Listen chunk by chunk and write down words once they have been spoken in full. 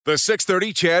The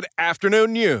 6:30 CHED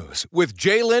Afternoon News with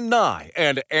Jaylen Nye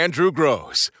and Andrew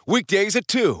Gross. Weekdays at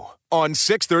 2 on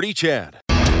 6:30 CHED.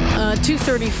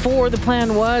 2:34, the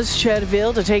plan was,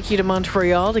 Chedville, to take you to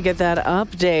Montreal to get that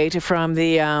update from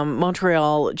the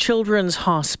Montreal Children's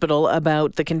Hospital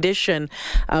about the condition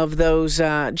of those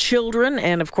children.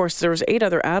 And, of course, there was 8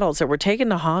 other adults that were taken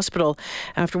to hospital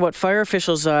after what fire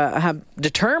officials have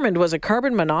determined was a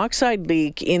carbon monoxide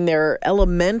leak in their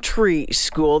elementary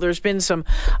school. There's been some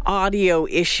audio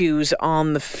issues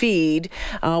on the feed.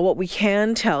 What we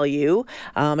can tell you,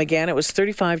 again, it was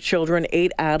 35 children,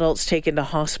 8 adults taken to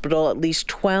hospital. At least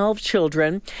 12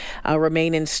 children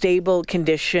remain in stable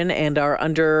condition and are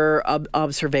under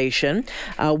observation.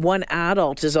 1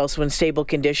 adult is also in stable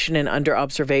condition and under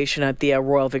observation at the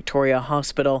Royal Victoria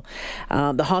Hospital.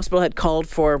 The hospital had called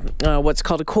for what's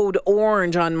called a code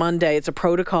orange on Monday. It's a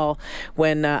protocol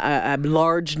when a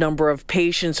large number of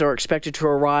patients are expected to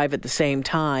arrive at the same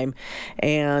time.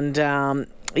 And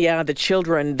the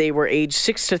children, they were aged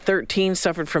 6 to 13,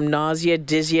 suffered from nausea,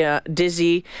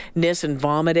 dizziness, and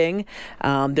vomiting.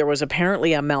 There was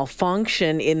apparently a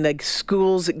malfunction in the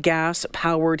school's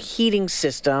gas-powered heating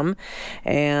system,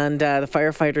 and the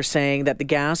firefighters saying that the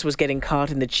gas was getting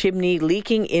caught in the chimney,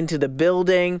 leaking into the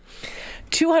building.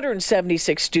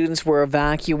 276 students were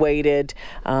evacuated.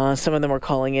 Some of them were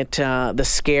calling it the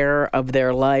scare of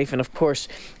their life. And of course,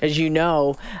 as you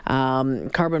know,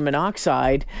 carbon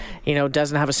monoxide,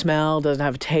 doesn't have a smell, doesn't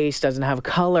have a taste, doesn't have a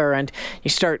color. And you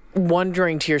start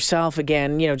wondering to yourself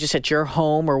again, just at your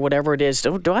home or whatever it is,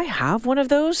 do I have one of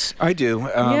those? I do.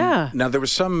 Yeah. Now, there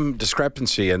was some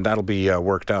discrepancy, and that'll be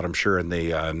worked out, I'm sure, in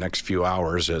the next few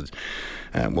hours.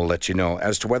 And we'll let you know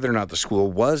as to whether or not the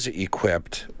school was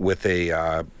equipped with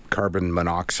a carbon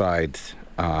monoxide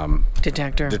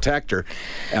detector.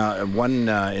 One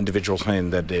individual saying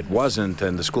that it wasn't,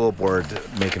 and the school board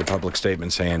making a public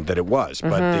statement saying that it was.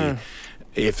 But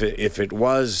if it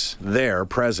was there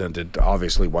present, it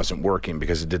obviously wasn't working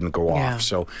because it didn't go off.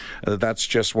 So that's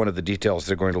just one of the details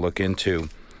they're going to look into.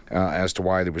 As to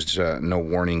why there was no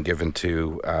warning given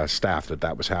to staff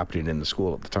that was happening in the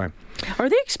school at the time. Are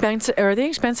they expensive? Are they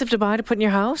expensive to buy to put in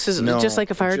your house? Is it just like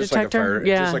a fire detector?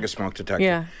 Just like a smoke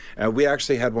detector. Yeah. We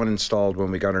actually had one installed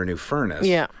when we got our new furnace.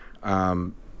 Yeah.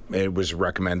 It was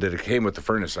recommended. It came with the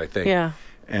furnace, I think. Yeah.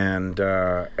 And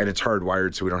it's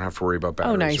hardwired, so we don't have to worry about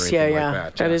batteries or anything like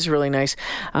that. That is really nice.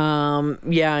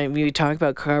 We talk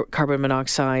about carbon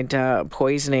monoxide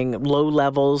poisoning. Low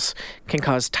levels can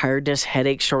cause tiredness,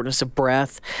 headache, shortness of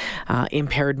breath,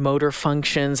 impaired motor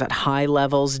functions at high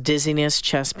levels, dizziness,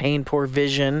 chest pain, poor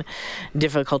vision,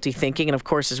 difficulty thinking. And of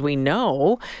course, as we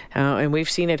know, and we've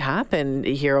seen it happen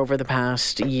here over the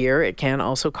past year, it can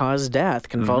also cause death,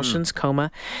 convulsions,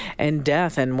 coma, and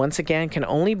death. And once again, can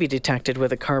only be detected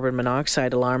with a carbon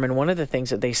monoxide alarm. And one of the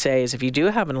things that they say is if you do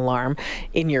have an alarm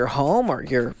in your home or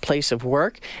your place of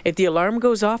work, if the alarm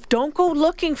goes off, don't go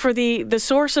looking for the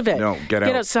source of it. No, get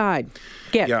outside.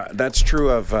 Yeah, that's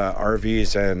true of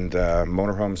RVs and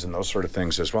motorhomes and those sort of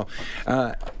things as well.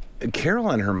 Carol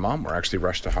and her mom were actually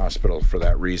rushed to hospital for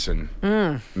that reason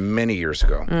many years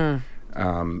ago.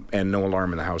 And no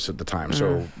alarm in the house at the time,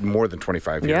 so more than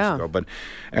 25 years ago. But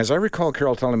as I recall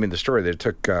Carol telling me the story, that it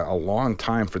took a long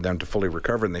time for them to fully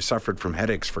recover, and they suffered from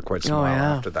headaches for quite some while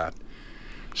after that.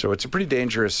 So it's a pretty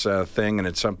dangerous thing, and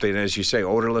it's something, as you say,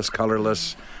 odorless,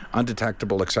 colorless,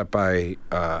 undetectable except by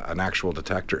an actual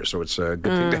detector. So it's a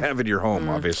good thing to have in your home,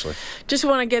 obviously. Just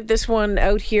want to get this one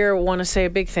out here. Want to say a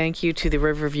big thank you to the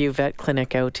Riverview Vet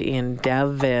Clinic out in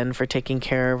Devon for taking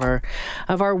care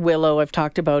of our Willow. I've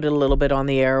talked about it a little bit on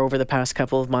the air over the past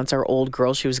couple of months. Our old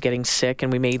girl, she was getting sick,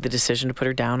 and we made the decision to put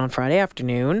her down on Friday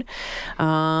afternoon.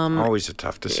 Always a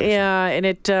tough decision. Yeah, and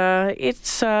it's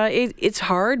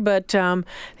hard, but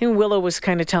I think Willow was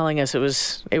kind of telling us it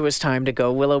was time to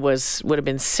go. Willow would have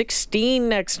been 16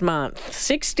 next month.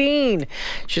 16.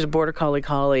 She's a border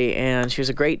collie, and she was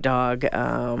a great dog.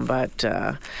 But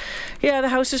the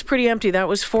house is pretty empty. That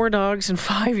was 4 dogs in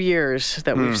 5 years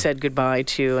that we've said goodbye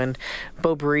to, and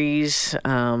Beau Breeze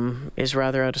is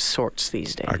rather out of sorts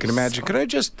these days. I can imagine. Could I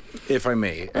just, if I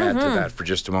may, add to that for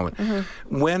just a moment?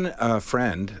 When a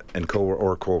friend and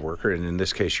co-worker, and in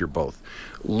this case you're both,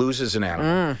 loses an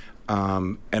animal,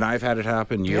 and I've had it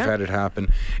happen, you've had it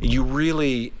happen, you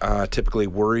really typically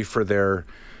worry for their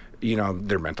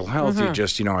mental health. You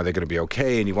just, are they going to be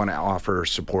okay? And you want to offer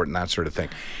support and that sort of thing.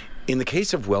 In the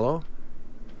case of Willow,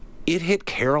 it hit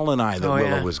Carol and I that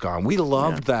Willow was gone. We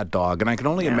loved that dog, and I can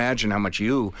only imagine how much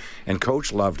you and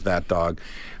Coach loved that dog.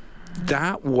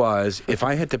 that was, if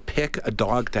I had to pick a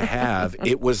dog to have,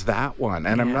 it was that one.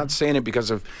 And I'm not saying it because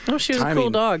of she was timing. a cool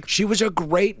dog. She was a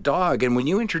great dog. And when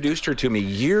you introduced her to me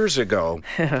years ago,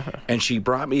 and she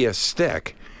brought me a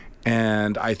stick,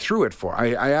 and I threw it for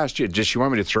her. I asked you, does she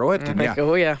want me to throw it? Like,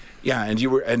 oh, yeah. Yeah,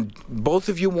 and both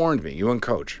of you warned me, you and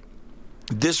Coach,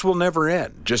 this will never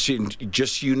end. Just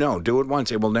you know, do it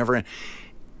once, it will never end.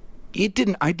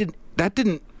 It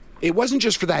wasn't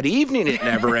just for that evening it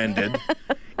never ended.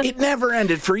 It never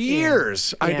ended for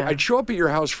years. Yeah. I'd show up at your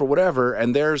house for whatever,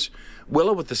 and there's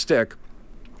Willow with the stick.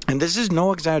 And this is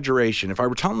no exaggeration. If I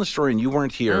were telling the story and you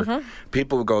weren't here,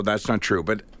 people would go, that's not true.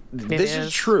 But this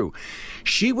is true.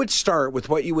 She would start with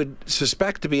what you would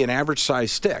suspect to be an average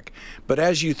size stick. But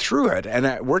as you threw it,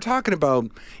 and we're talking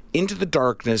about into the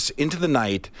darkness, into the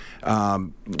night. 2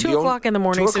 o'clock in the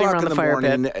morning, sitting around the fire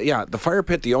pit. Yeah, the fire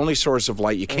pit, the only source of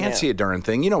light. You can't see a darn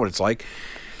thing. You know what it's like.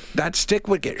 That stick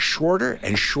would get shorter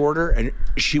and shorter, and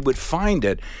she would find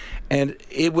it, and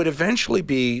it would eventually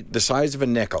be the size of a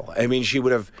nickel. I mean, she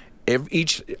would have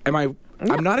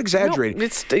I'm not exaggerating. No,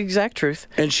 it's the exact truth.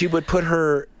 And she would put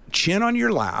her chin on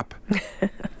your lap,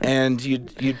 and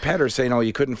you'd pet her, saying, "Oh,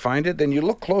 you couldn't find it." Then you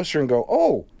look closer and go,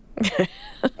 "Oh,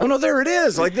 oh no, there it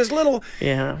is!" Like this little.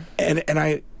 Yeah. And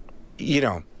I,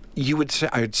 I would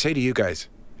say to you guys,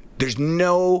 there's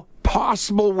no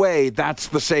possible way that's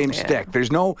the same stick.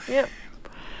 There's no. Yeah.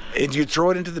 And you'd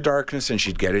throw it into the darkness, and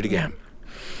she'd get it again. Yeah.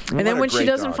 And then when she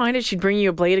doesn't find it, she'd bring you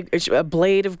a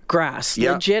blade of grass.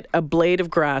 Yeah. Legit, a blade of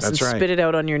grass. That's and right. spit it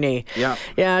out on your knee. Yeah.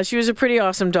 Yeah, she was a pretty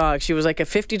awesome dog. She was like a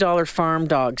 $50 farm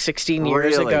dog 16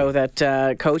 years ago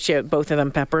that Coach, both of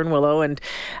them, Pepper and Willow, and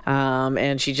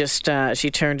she just,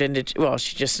 she turned into, well,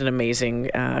 she's just an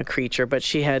amazing creature. But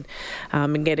she had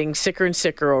been getting sicker and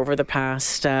sicker over the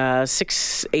past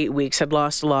 6-8 weeks. She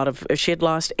had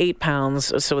lost 8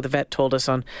 pounds. So the vet told us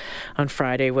on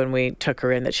Friday when we took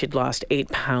her in that she'd lost 8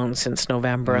 pounds since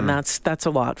November, and that's a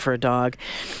lot for a dog.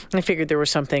 I figured there was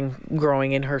something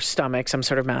growing in her stomach, some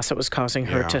sort of mass that was causing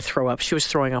her to throw up. She was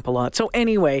throwing up a lot. So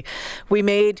anyway, we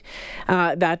made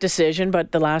that decision,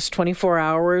 but the last 24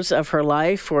 hours of her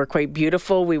life were quite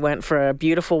beautiful. We went for a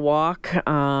beautiful walk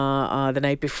the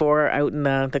night before out in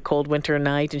the cold winter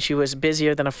night, and she was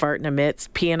busier than a fart in a mitt,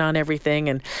 peeing on everything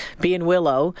and being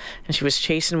Willow, and she was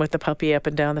chasing with the puppy up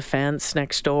and down the fence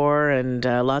next door, and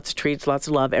lots of treats, lots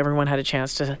of love. Everyone had a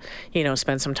chance to,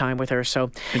 spend some time with her. So,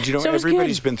 and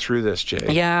everybody's been through this, Jay.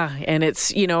 Yeah, and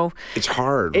it's, it's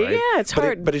hard, right? Yeah, it's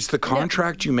hard. But it's the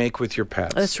contract you make with your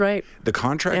pets. That's right. The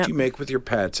contract you make with your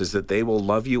pets is that they will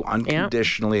love you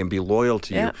unconditionally and be loyal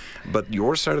to you. But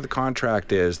your side of the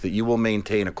contract is that you will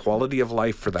maintain a quality of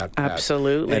life for that pet.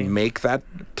 Absolutely. And make that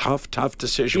tough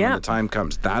decision when the time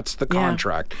comes. That's the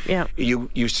contract. Yeah. You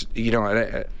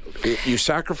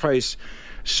sacrifice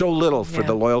so little for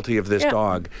the loyalty of this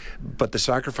dog, but the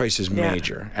sacrifice is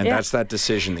major, and that's that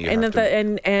decision that you have to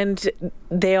make. And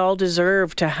they all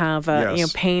deserve to have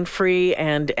pain-free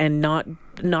and not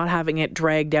having it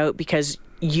dragged out because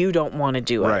you don't want to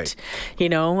do it. Right.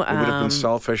 It would have been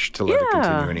selfish to let it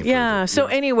continue any further. Yeah. So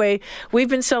anyway, we've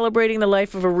been celebrating the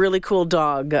life of a really cool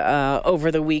dog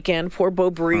over the weekend. Poor Beau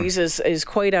Breeze is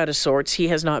quite out of sorts. He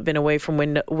has not been away from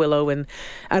Willow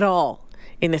at all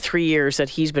in the 3 years that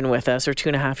he's been with us, or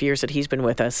 2.5 years that he's been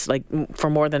with us, like for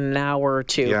more than an hour or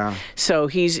two. Yeah. So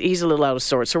he's a little out of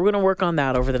sorts. So we're going to work on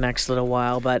that over the next little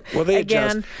while. But they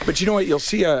again, adjust. But you know what? You'll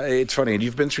see. It's funny, and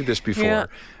you've been through this before. Yeah.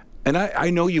 And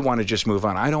I know you want to just move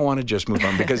on. I don't want to just move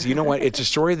on because you know what? It's a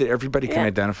story that everybody can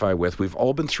identify with. We've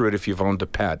all been through it if you've owned a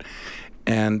pet.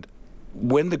 And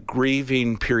when the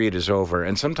grieving period is over,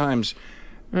 and sometimes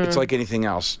it's like anything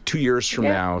else, 2 years from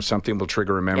now, something will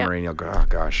trigger a memory and you'll go, oh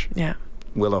gosh. Yeah.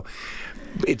 Willow.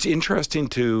 It's interesting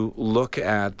to look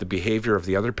at the behavior of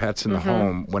the other pets in the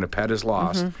home when a pet is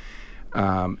lost,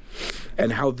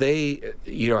 and how they,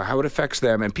 how it affects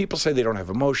them. And people say they don't have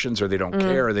emotions or they don't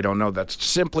care or they don't know. That's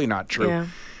simply not true. Yeah.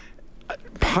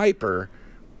 Piper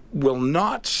will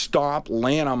not stop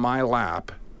laying on my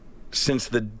lap since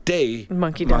the day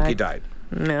Monkey died.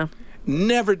 No.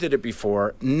 Never did it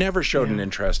before. Never showed an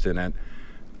interest in it.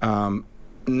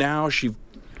 Now she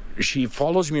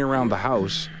follows me around the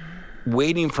house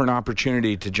waiting for an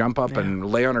opportunity to jump up and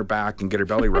lay on her back and get her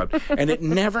belly rubbed. And it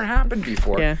never happened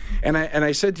before. Yeah. And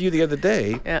I said to you the other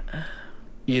day,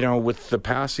 with the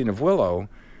passing of Willow,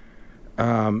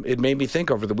 it made me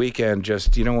think over the weekend,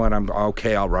 just, you know what, I'm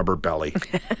okay, I'll rubber belly.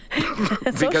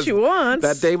 That's all she wants.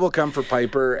 That day will come for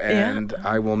Piper, and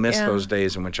I will miss those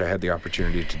days in which I had the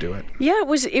opportunity to do it. Yeah,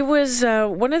 it was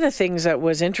one of the things that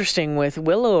was interesting with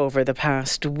Willow over the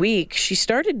past week. She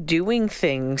started doing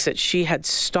things that she had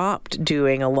stopped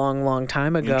doing a long, long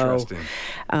time ago.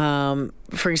 Interesting.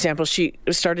 For example, she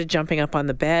started jumping up on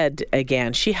the bed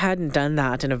again. She hadn't done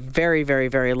that in a very, very,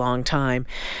 very long time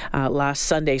last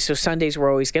Sunday. So Sundays were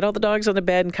always get all the dogs on the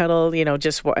bed and cuddle,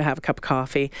 just have a cup of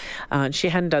coffee. And she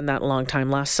hadn't done that in a long time.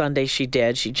 Last Sunday she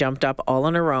did. She jumped up all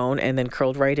on her own and then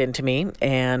curled right into me.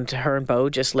 And her and Bo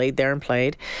just laid there and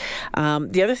played.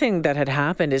 The other thing that had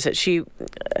happened is that she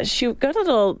got a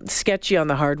little sketchy on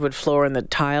the hardwood floor and the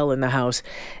tile in the house.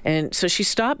 And so she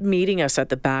stopped meeting us at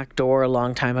the back door a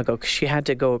long time ago because she had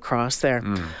to go across there.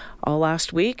 All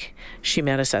last week, she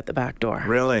met us at the back door.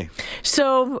 Really?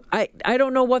 So I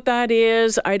don't know what that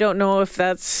is. I don't know if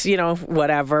that's,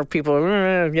 whatever. People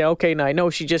okay, now I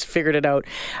know she just figured it out.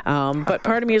 But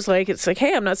part of me is like,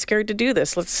 hey, I'm not scared to do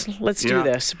this. Let's do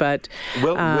this. But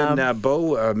when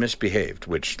Bo misbehaved,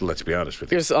 which, let's be honest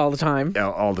with you, it's all the time.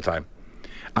 All the time.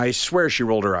 I swear she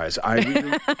rolled her eyes. Bo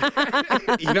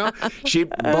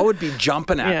would be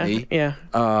jumping at me. Yeah.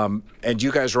 And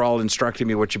you guys are all instructing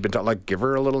me what you've been taught, like give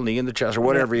her a little knee in the chest or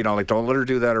whatever, like don't let her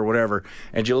do that or whatever.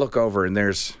 And you look over and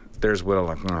there's Will,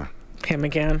 like, him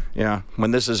again. Yeah. When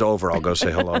this is over, I'll go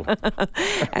say hello.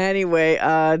 Anyway,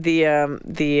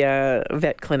 the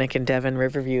vet clinic in Devon,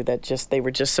 Riverview, they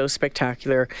were just so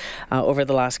spectacular over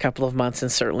the last couple of months,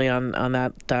 and certainly on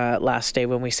that last day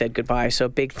when we said goodbye. So a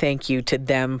big thank you to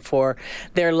them for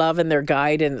their love and their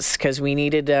guidance, because we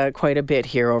needed quite a bit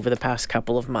here over the past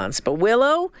couple of months. But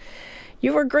Willow,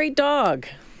 you were a great dog.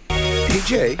 Hey,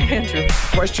 Jay. Andrew.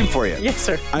 Question for you. Yes,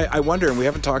 sir. I wonder, and we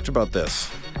haven't talked about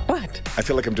this. What? I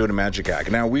feel like I'm doing a magic act.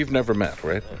 Now, we've never met,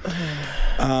 right?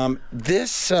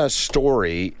 This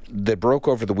story that broke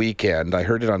over the weekend, I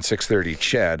heard it on 6:30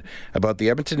 CHED, about the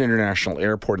Edmonton International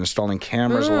Airport installing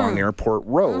cameras along Airport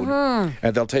Road.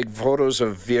 And they'll take photos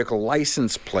of vehicle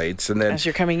license plates. And then, as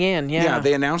you're coming in, Yeah,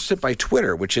 they announced it by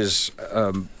Twitter, which is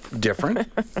different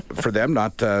for them,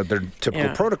 not their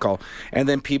typical protocol. And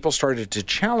then people started to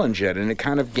challenge it, and it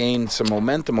kind of gained some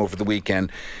momentum over the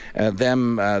weekend.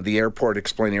 The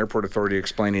airport authority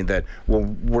explaining that, well,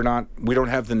 we don't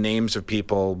have the names of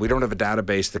people, we don't have a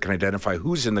database that can identify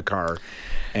who's in the car,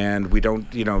 and we don't,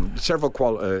 several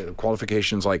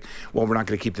qualifications like, well, we're not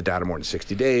going to keep the data more than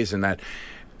 60 days, and that.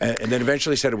 And then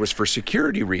eventually said it was for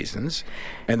security reasons.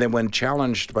 And then when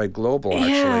challenged by Global,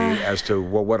 actually, as to,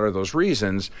 well, what are those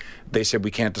reasons, they said we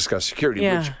can't discuss security,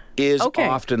 which is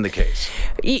often the case.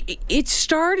 It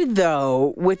started,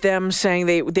 though, with them saying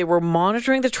they were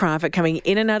monitoring the traffic coming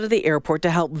in and out of the airport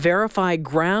to help verify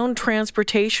ground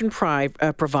transportation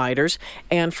providers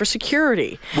and for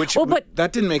security. But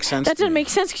that didn't make sense. That didn't make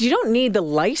sense because you don't need the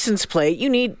license plate. You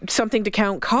need something to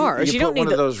count cars. You don't put need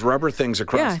one of those rubber things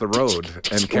across the road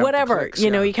and count whatever. the clicks,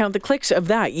 you count the clicks of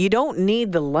that. You don't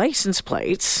need the license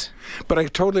plates. But I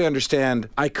totally understand.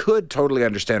 I could totally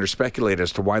understand or speculate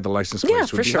as to why the license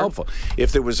plates would be helpful.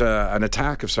 If there was an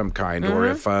attack of some kind, or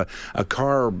if a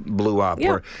car blew up,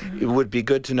 or it would be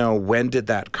good to know when did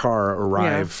that car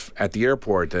arrive at the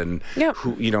airport, and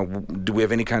who, do we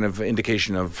have any kind of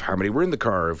indication of how many were in the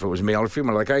car, if it was male or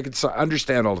female? Like, I could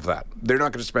understand all of that. They're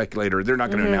not going to speculate, or they're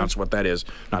not going to announce what that is.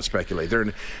 Not speculate.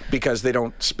 Because they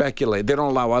don't speculate. They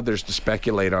don't allow others to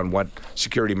speculate on what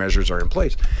security measures are in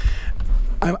place.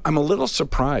 I'm a little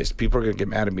surprised. People are going to get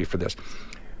mad at me for this.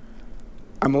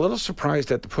 I'm a little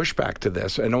surprised at the pushback to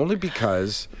this, and only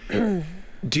because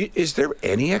is there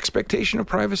any expectation of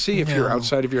privacy if you're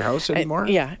outside of your house anymore?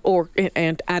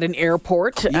 And at an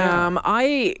airport.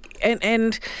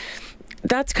 And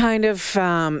that's kind of,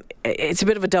 it's a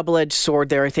bit of a double-edged sword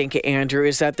there, I think, Andrew,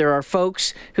 is that there are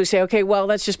folks who say, okay, well,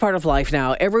 that's just part of life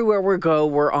now. Everywhere we go,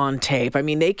 we're on tape. I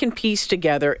mean, they can piece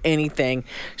together anything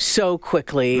so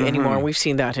quickly anymore. We've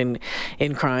seen that in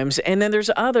crimes. And then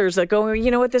there's others that go, you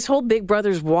know what, this whole Big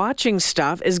Brother's watching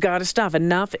stuff has got to stop.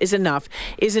 Enough is enough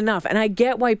is enough. And I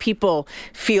get why people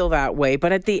feel that way.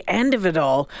 But at the end of it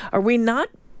all, are we not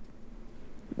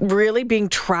really being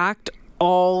tracked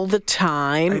all the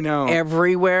time, I know.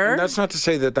 Everywhere? And that's not to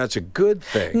say that that's a good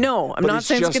thing. No, I'm not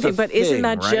saying it's a good thing, but isn't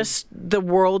that just the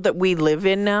world that we live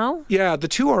in now? Yeah, the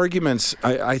two arguments,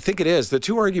 I think it is. The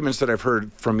two arguments that I've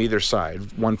heard from either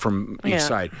side, one from each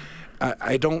side,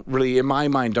 I don't really, in my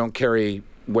mind, don't carry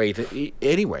way to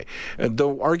anyway.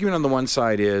 The argument on the one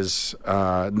side is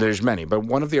there's many, but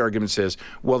one of the arguments is,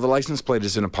 well, the license plate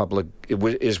is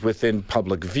is within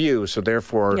public view, so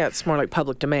therefore, it's more like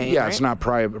public domain. Yeah, right? it's not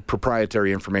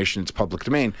proprietary information; it's public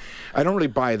domain. I don't really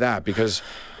buy that because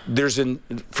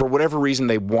for whatever reason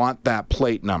they want that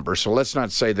plate number. So let's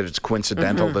not say that it's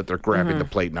coincidental that they're grabbing the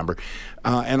plate number.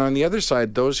 And on the other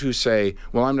side, those who say,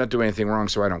 well, I'm not doing anything wrong,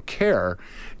 so I don't care.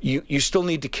 You still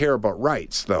need to care about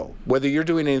rights, though. Whether you're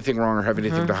doing anything wrong or have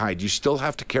anything to hide, you still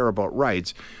have to care about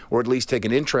rights, or at least take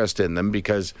an interest in them,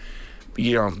 because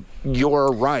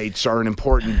your rights are an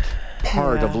important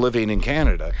part of living in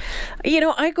Canada.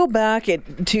 I go back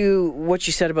to what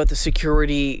you said about the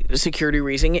security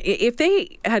reason. If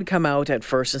they had come out at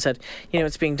first and said,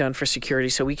 it's being done for security,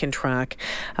 so we can track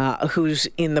who's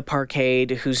in the parkade,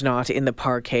 who's not in the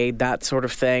parkade, that sort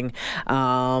of thing.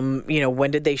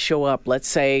 When did they show up? Let's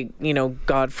say,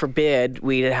 God forbid,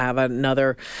 we have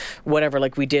another whatever,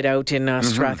 like we did out in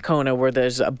Strathcona, where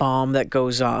there's a bomb that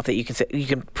goes off that you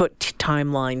can put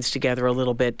timelines together a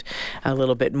little bit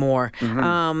more.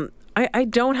 I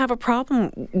don't have a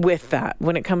problem with that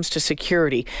when it comes to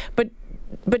security, but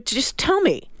just tell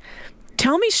me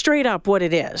straight up what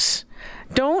it is.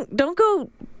 Don't go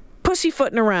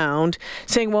pussyfooting around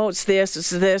saying, well, it's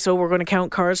this. Oh, we're going to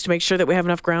count cars to make sure that we have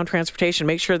enough ground transportation,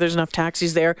 make sure there's enough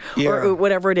taxis there, or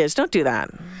whatever it is. Don't do that.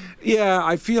 Yeah,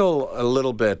 I feel a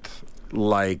little bit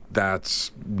like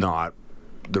that's not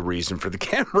the reason for the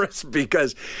cameras,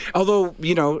 because although,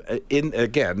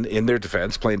 in their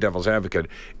defense, playing devil's advocate,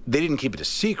 they didn't keep it a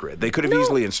secret. They could have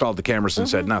easily installed the cameras and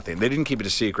said nothing. They didn't keep it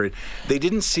a secret. They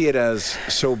didn't see it as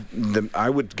I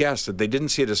would guess that they didn't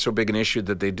see it as so big an issue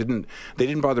that they didn't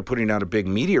bother putting out a big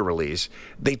media release.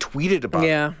 They tweeted about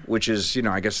it, which is,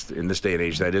 I guess in this day and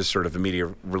age, that is sort of a media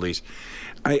release.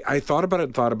 I thought about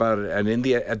it, and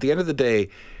at the end of the day,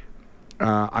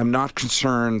 I'm not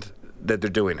concerned that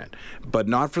they're doing it, but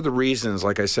not for the reasons,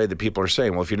 like I say, that people are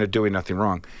saying, well, if you're not doing nothing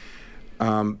wrong.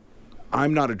 I'm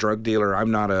not a drug dealer. I'm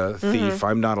not a thief.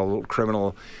 I'm not a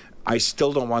criminal. I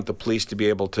still don't want the police to be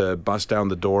able to bust down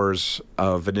the doors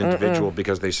of an individual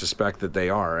because they suspect that they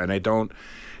are. And I don't,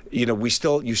 you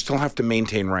still have to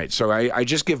maintain rights. So I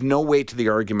just give no weight to the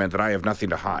argument that I have nothing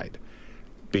to hide,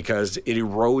 because it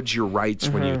erodes your rights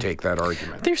when you take that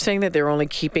argument. They're saying that they're only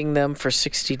keeping them for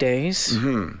 60 days.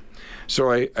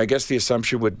 So I guess the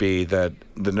assumption would be that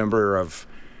the number of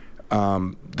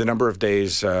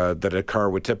days that a car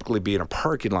would typically be in a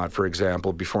parking lot, for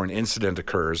example, before an incident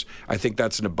occurs, I think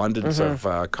that's an abundance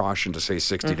of caution to say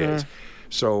 60 days.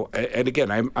 So, and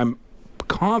again, I'm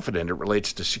confident it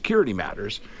relates to security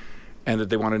matters, and that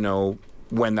they want to know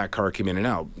when that car came in and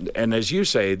out. And as you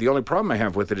say, the only problem I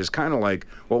have with it is kind of like,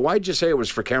 well, why'd you say it was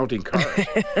for counting cars?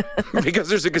 Because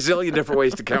there's a gazillion different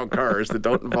ways to count cars that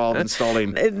don't involve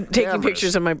installing taking cameras.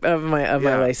 Pictures of my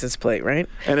license plate, right?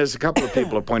 And as a couple of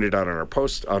people have pointed out on our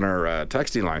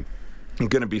texting line, it's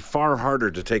going to be far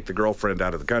harder to take the girlfriend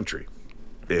out of the country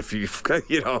if you've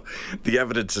the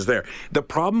evidence is there. The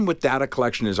problem with data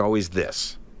collection is always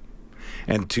this.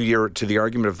 And to the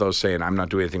argument of those saying, I'm not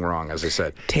doing anything wrong, as I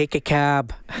said. Take a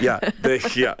cab.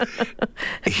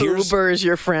 Uber is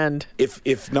your friend.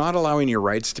 If not allowing your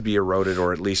rights to be eroded,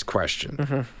 or at least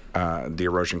questioned, the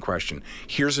erosion question,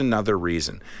 here's another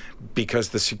reason. Because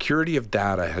the security of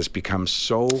data has become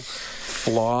so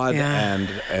flawed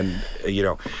and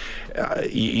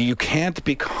you can't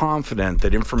be confident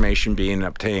that information being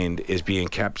obtained is being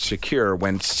kept secure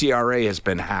when CRA has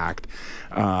been hacked.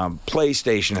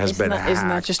 PlayStation has been hacked. Isn't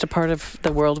that just a part of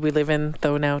the world we live in,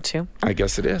 though, now, too? I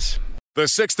guess it is. The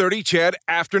 6:30 CHED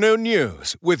Afternoon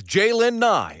News with Jaylen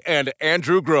Nye and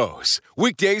Andrew Gross.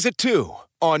 Weekdays at 2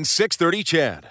 on 6:30 CHED.